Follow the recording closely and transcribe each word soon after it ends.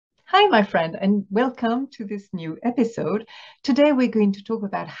Hi, my friend, and welcome to this new episode. Today, we're going to talk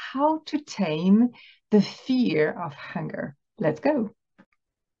about how to tame the fear of hunger. Let's go.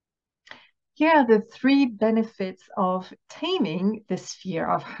 Here are the three benefits of taming this fear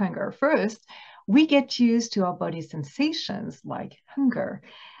of hunger. First, we get used to our body sensations like hunger.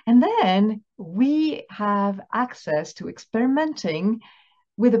 And then we have access to experimenting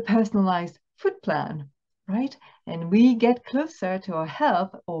with a personalized food plan, right? And we get closer to our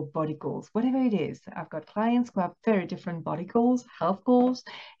health or body goals, whatever it is. I've got clients who have very different body goals, health goals,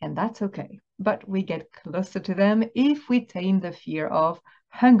 and that's okay. But we get closer to them if we tame the fear of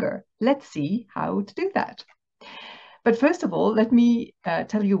hunger. Let's see how to do that. But first of all, let me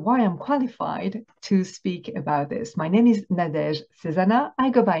tell you why I'm qualified to speak about this. My name is Nadège Cézanna. I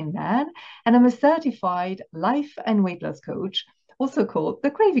go by Nan, and I'm a certified life and weight loss coach, also called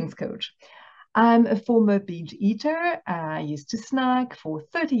the Cravings Coach. I'm a former binge eater. I used to snack for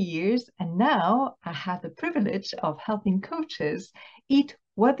 30 years, and now I have the privilege of helping coaches eat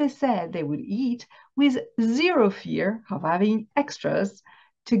what they said they would eat with zero fear of having extras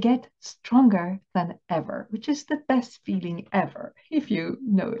to get stronger than ever, which is the best feeling ever, if you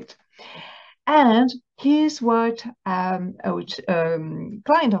know it. And here's what a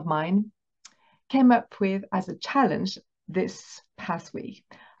client of mine came up with as a challenge this past week.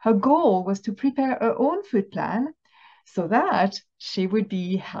 Her goal was to prepare her own food plan so that she would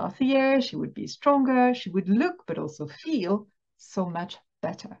be healthier, she would be stronger, she would look but also feel so much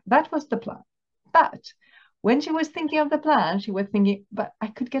better. That was the plan. But when she was thinking of the plan, she was thinking, but I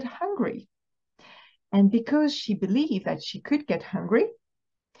could get hungry. And because she believed that she could get hungry,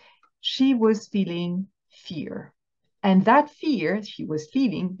 she was feeling fear. And that fear she was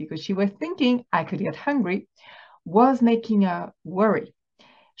feeling because she was thinking I could get hungry was making her worry.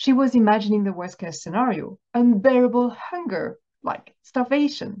 She was imagining the worst case scenario, unbearable hunger, like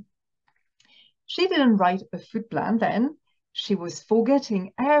starvation. She didn't write a food plan then. She was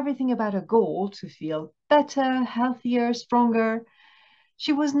forgetting everything about her goal to feel better, healthier, stronger.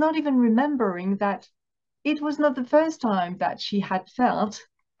 She was not even remembering that it was not the first time that she had felt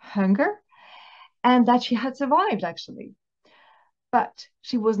hunger and that she had survived, actually. But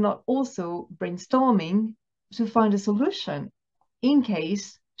she was not also brainstorming to find a solution in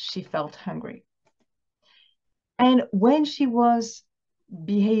case she felt hungry. And when she was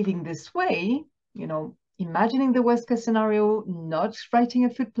behaving this way, imagining the worst case scenario, not writing a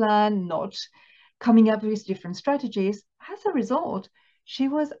food plan, not coming up with different strategies, as a result, she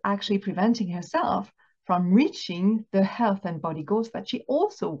was actually preventing herself from reaching the health and body goals that she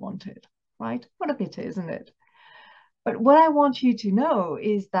also wanted, right? What a pity, isn't it? But what I want you to know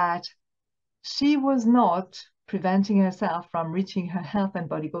is that she was not preventing herself from reaching her health and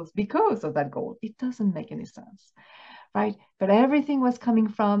body goals because of that goal. It doesn't make any sense, right? But everything was coming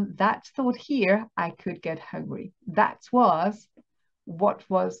from that thought here, I could get hungry. That was what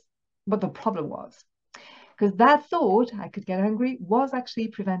the problem was. Because that thought, I could get hungry, was actually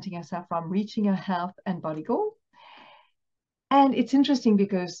preventing herself from reaching her health and body goal. And it's interesting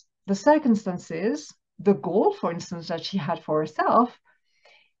because the circumstances, the goal, for instance, that she had for herself,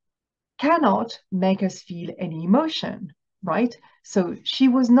 cannot make us feel any emotion, right? So she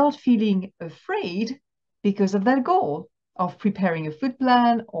was not feeling afraid because of that goal of preparing a food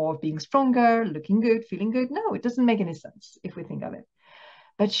plan or being stronger, looking good, feeling good. No, it doesn't make any sense if we think of it.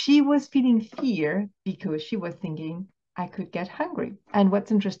 But she was feeling fear because she was thinking, I could get hungry. And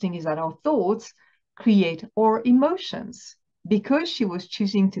what's interesting is that our thoughts create our emotions. Because she was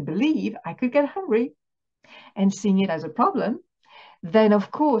choosing to believe I could get hungry and seeing it as a problem, then of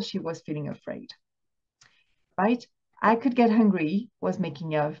course she was feeling afraid, right? I could get hungry was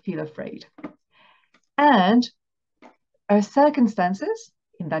making her feel afraid. And her circumstances,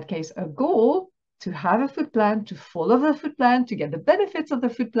 in that case, a goal to have a food plan, to follow the food plan, to get the benefits of the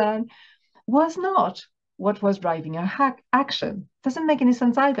food plan, was not what was driving her action. Doesn't make any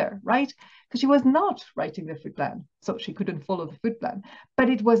sense either, right? Because she was not writing the food plan, so she couldn't follow the food plan.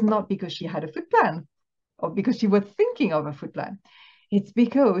 But it was not because she had a food plan or because she was thinking of a food plan. It's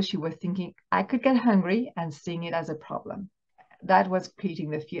because she was thinking, I could get hungry and seeing it as a problem. That was creating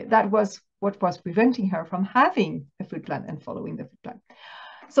the fear. That was what was preventing her from having a food plan and following the food plan.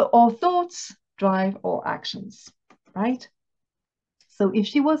 So our thoughts drive our actions, right? So if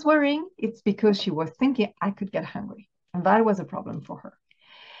she was worrying, it's because she was thinking, I could get hungry. And that was a problem for her.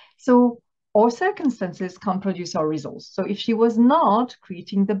 So our circumstances can produce our results. So if she was not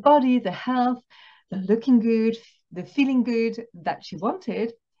creating the body, the health, the looking good, the feeling good that she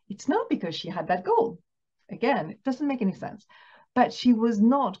wanted, it's not because she had that goal. Again, it doesn't make any sense. But she was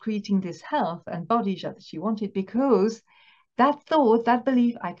not creating this health and body that she wanted because That thought, that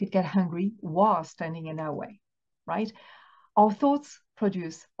belief I could get hungry was standing in our way, right? Our thoughts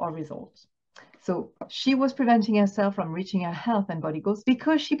produce our results. So she was preventing herself from reaching her health and body goals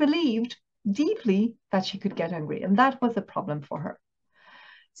because she believed deeply that she could get hungry. And that was a problem for her.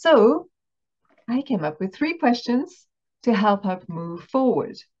 So I came up with 3 questions to help her move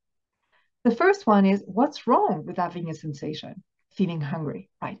forward. The first one is, what's wrong with having a sensation, feeling hungry,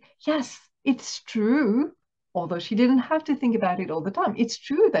 right? Yes, it's true. Although she didn't have to think about it all the time. It's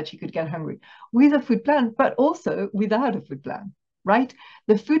true that she could get hungry with a food plan, but also without a food plan, right?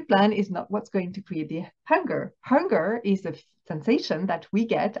 The food plan is not what's going to create the hunger. Hunger is a sensation that we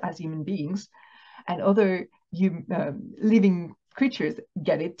get as human beings, and other living creatures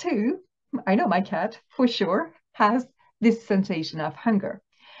get it too. I know my cat, for sure, has this sensation of hunger.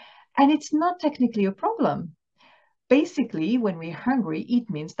 And it's not technically a problem. Basically, when we're hungry, it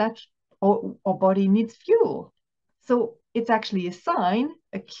means that our body needs fuel. So it's actually a sign,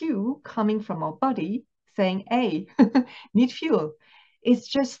 a cue coming from our body saying, hey, need fuel. It's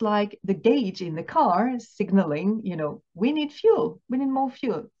just like the gauge in the car signaling, we need fuel, we need more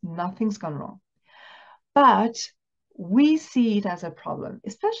fuel. Nothing's gone wrong. But we see it as a problem,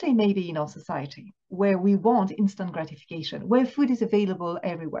 especially maybe in our society where we want instant gratification, where food is available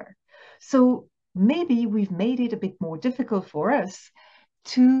everywhere. So maybe we've made it a bit more difficult for us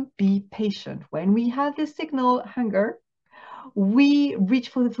to be patient. When we have this signal hunger, we reach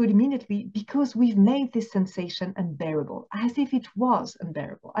for the food immediately because we've made this sensation unbearable, as if it was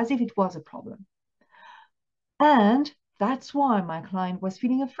unbearable, as if it was a problem. And that's why my client was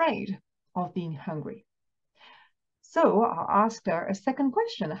feeling afraid of being hungry. So I asked her a second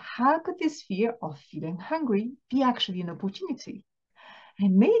question. How could this fear of feeling hungry be actually an opportunity?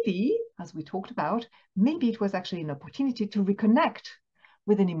 And maybe, as we talked about, maybe it was actually an opportunity to reconnect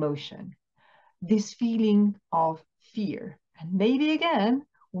with an emotion, this feeling of fear. And maybe again,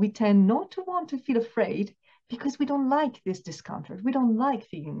 we tend not to want to feel afraid because we don't like this discomfort. We don't like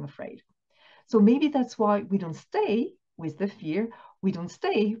feeling afraid. So maybe that's why we don't stay with the fear, we don't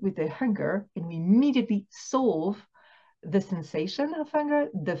stay with the hunger, and we immediately solve the sensation of hunger,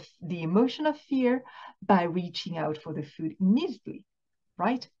 the emotion of fear, by reaching out for the food immediately,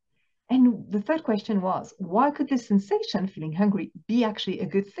 right? And the third question was, why could this sensation, feeling hungry, be actually a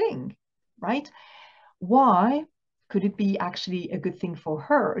good thing, right? Why could it be actually a good thing for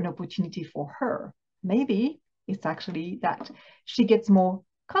her, an opportunity for her? Maybe it's actually that she gets more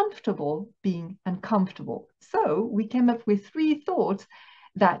comfortable being uncomfortable. So we came up with 3 thoughts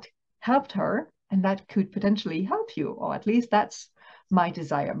that helped her and that could potentially help you, or at least that's my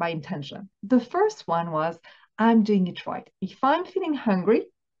desire, my intention. The first one was, I'm doing it right. If I'm feeling hungry,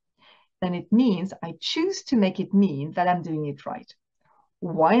 then it means I choose to make it mean that I'm doing it right.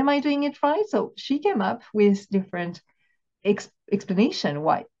 Why am I doing it right? So she came up with different explanation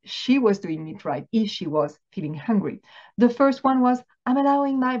why she was doing it right if she was feeling hungry. The first one was, I'm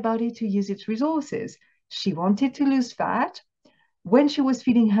allowing my body to use its resources. She wanted to lose fat when she was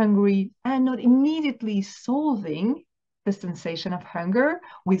feeling hungry and not immediately solving the sensation of hunger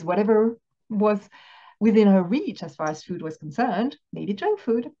with whatever was within her reach as far as food was concerned, maybe junk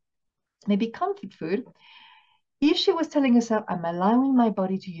food, maybe comfort food. If she was telling herself, I'm allowing my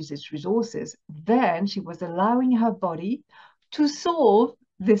body to use its resources, then she was allowing her body to solve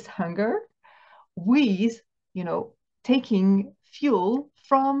this hunger with, taking fuel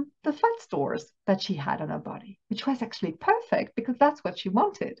from the fat stores that she had on her body, which was actually perfect because that's what she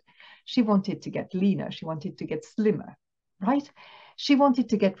wanted. She wanted to get leaner. She wanted to get slimmer, right? She wanted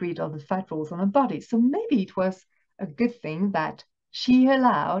to get rid of the fat rolls on her body. So maybe it was a good thing that she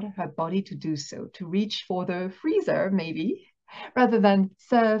allowed her body to do so, to reach for the freezer, maybe, rather than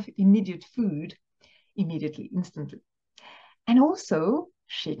serve immediate food immediately, instantly. And also,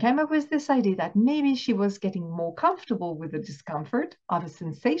 she came up with this idea that maybe she was getting more comfortable with the discomfort of a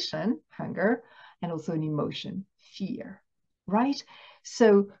sensation, hunger, and also an emotion, fear, right?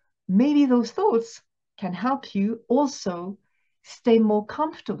 So maybe those thoughts can help you also stay more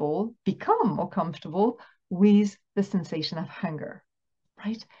comfortable, become more comfortable with the sensation of hunger,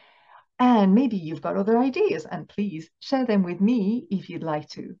 right? And maybe you've got other ideas, and please share them with me if you'd like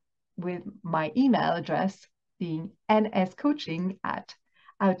to, with my email address being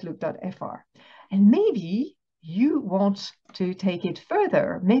nscoaching@outlook.fr. And maybe you want to take it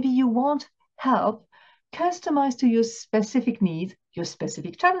further. Maybe you want help customized to your specific needs, your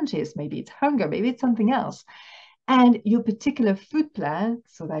specific challenges. Maybe it's hunger, maybe it's something else. And your particular food plan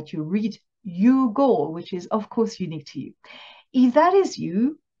so that you reach your goal, which is, of course, unique to you. If that is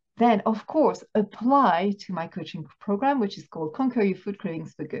you, then of course apply to my coaching program, which is called Conquer Your Food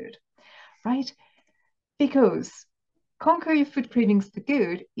Cravings for Good, right? Because Conquer Your Food Cravings for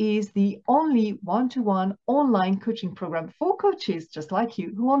Good is the only one-to-one online coaching program for coaches just like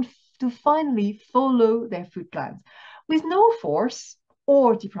you who want to finally follow their food plans with no force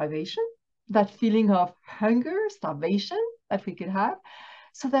or deprivation, that feeling of hunger, starvation that we could have,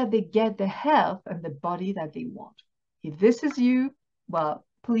 so that they get the health and the body that they want. If this is you, well,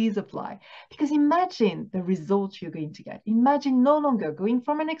 please apply. Because imagine the results you're going to get. Imagine no longer going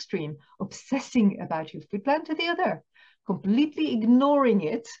from an extreme, obsessing about your food plan, to the other, completely ignoring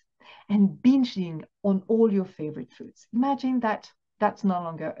it and binging on all your favorite foods. Imagine that that's no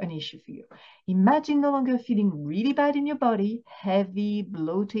longer an issue for you. Imagine no longer feeling really bad in your body, heavy,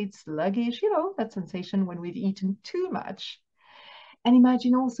 bloated, sluggish, that sensation when we've eaten too much. And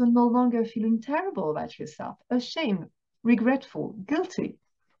imagine also no longer feeling terrible about yourself, ashamed, regretful, guilty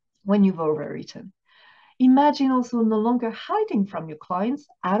when you've overeaten. Imagine also no longer hiding from your clients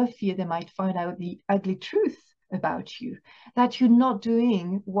out of fear they might find out the ugly truth about you, that you're not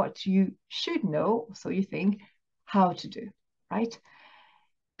doing what you should know, so you think, how to do, right?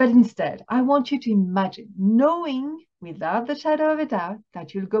 But instead, I want you to imagine knowing without the shadow of a doubt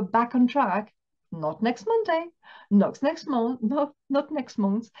that you'll go back on track, not next Monday, not next month, not next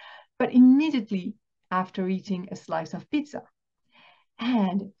month, but immediately after eating a slice of pizza.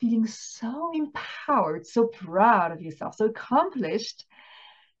 And feeling so empowered, so proud of yourself, so accomplished,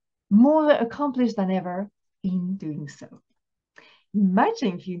 more accomplished than ever in doing so.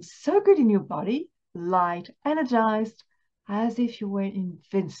 Imagine feeling so good in your body, light, energized, as if you were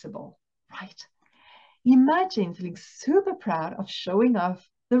invincible, right? Imagine feeling super proud of showing off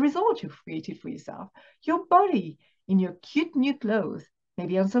the result you've created for yourself, your body in your cute new clothes,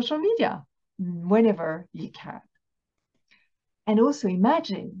 maybe on social media, whenever you can. And also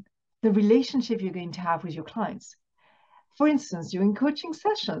imagine the relationship you're going to have with your clients. For instance, during coaching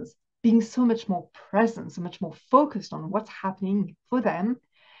sessions, being so much more present, so much more focused on what's happening for them,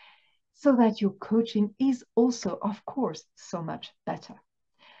 so that your coaching is also, of course, so much better.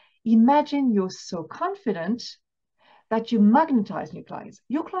 Imagine you're so confident that you magnetize your clients.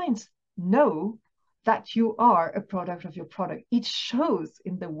 Your clients know that you are a product of your product. It shows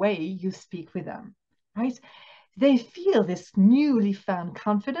in the way you speak with them, right? They feel this newly found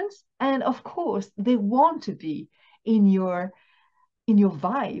confidence, and of course they want to be in your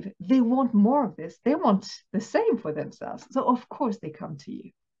vibe. They want more of this. They want the same for themselves, so of course they come to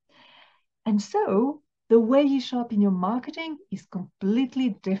you. And so the way you show up in your marketing is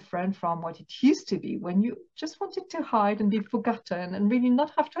completely different from what it used to be, when you just wanted to hide and be forgotten and really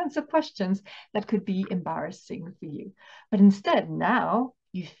not have to answer questions that could be embarrassing for you. But instead, now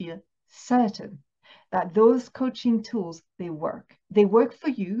you feel certain that those coaching tools, they work. They work for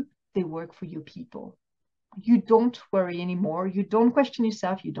you. They work for your people. You don't worry anymore. You don't question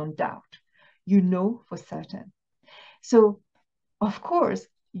yourself. You don't doubt. You know for certain. So, of course,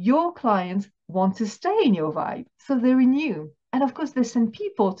 your clients want to stay in your vibe, so they renew. And of course, they send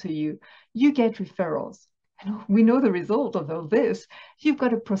people to you. You get referrals. And we know the result of all this. You've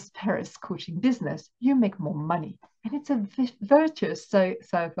got a prosperous coaching business. You make more money. And it's a virtuous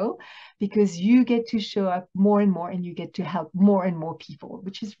circle, because you get to show up more and more, and you get to help more and more people,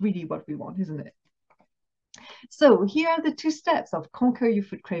 which is really what we want, isn't it? So here are the 2 steps of Conquer Your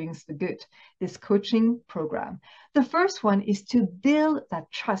Food Cravings for Good, this coaching program. The first one is to build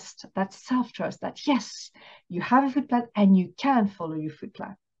that trust, that self-trust, that yes, you have a food plan and you can follow your food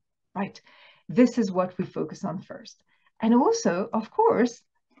plan, right? This is what we focus on first. And also, of course,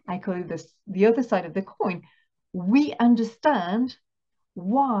 I call it this, the other side of the coin. We understand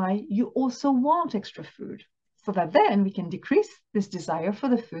why you also want extra food, so that then we can decrease this desire for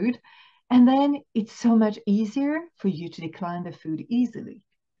the food, and then it's so much easier for you to decline the food easily,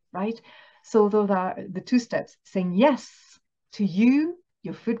 right? So those are the 2 steps: saying yes to you,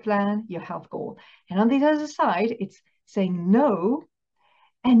 your food plan, your health goal. And on the other side, it's saying no,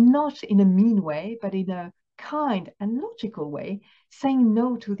 and not in a mean way, but in a kind and logical way, saying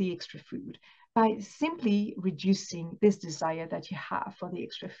no to the extra food by simply reducing this desire that you have for the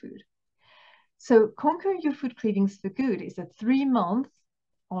extra food. So Conquer Your Food Cravings for Good is a 3-month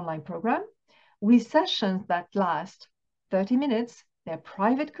online program with sessions that last 30 minutes. They're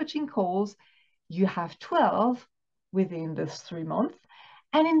private coaching calls. You have 12 within those 3 months.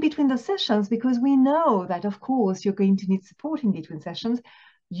 And in between the sessions, because we know that, of course, you're going to need support in between sessions,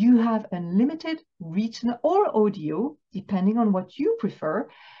 you have unlimited written or audio, depending on what you prefer,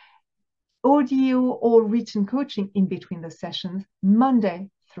 audio or written coaching in between the sessions, Monday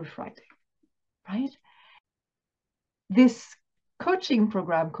through Friday, right? This coaching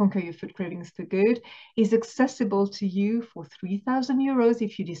program, Conquer Your Food Cravings for Good, is accessible to you for €3,000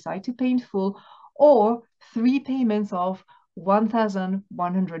 if you decide to pay in full, or 3 payments of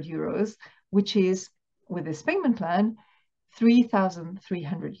 1,100 euros, which is, with this payment plan,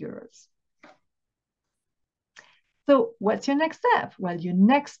 3,300 euros. So what's your next step? Well, your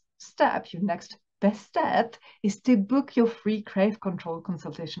next best step is to book your free Crave Control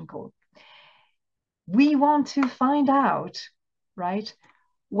consultation call. We want to find out, right,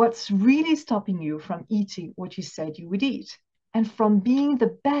 what's really stopping you from eating what you said you would eat and from being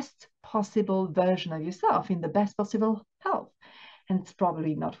the best possible version of yourself in the best possible health. And it's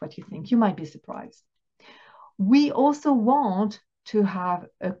probably not what you think. You might be surprised. We also want to have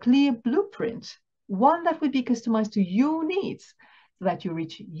a clear blueprint, one that would be customized to your needs so that you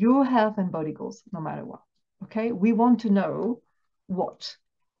reach your health and body goals no matter what. Okay, we want to know what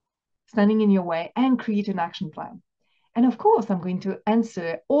standing in your way and create an action plan. And of course, I'm going to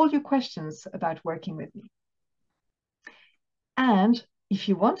answer all your questions about working with me. And if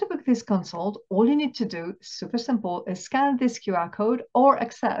you want to book this consult, all you need to do, super simple, is scan this QR code or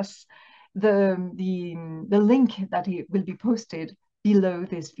access the link that will be posted below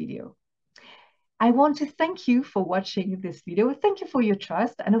this video. I want to thank you for watching this video. Thank you for your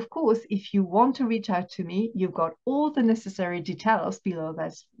trust. And of course, if you want to reach out to me, you've got all the necessary details below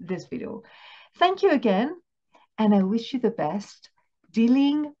this video. Thank you again. And I wish you the best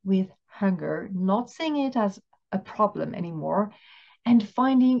dealing with hunger, not seeing it as a problem anymore, and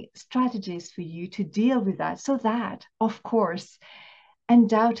finding strategies for you to deal with that so that, of course,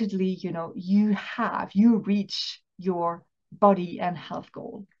 undoubtedly, you reach your body and health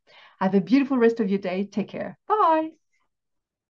goal. Have a beautiful rest of your day. Take care. Bye.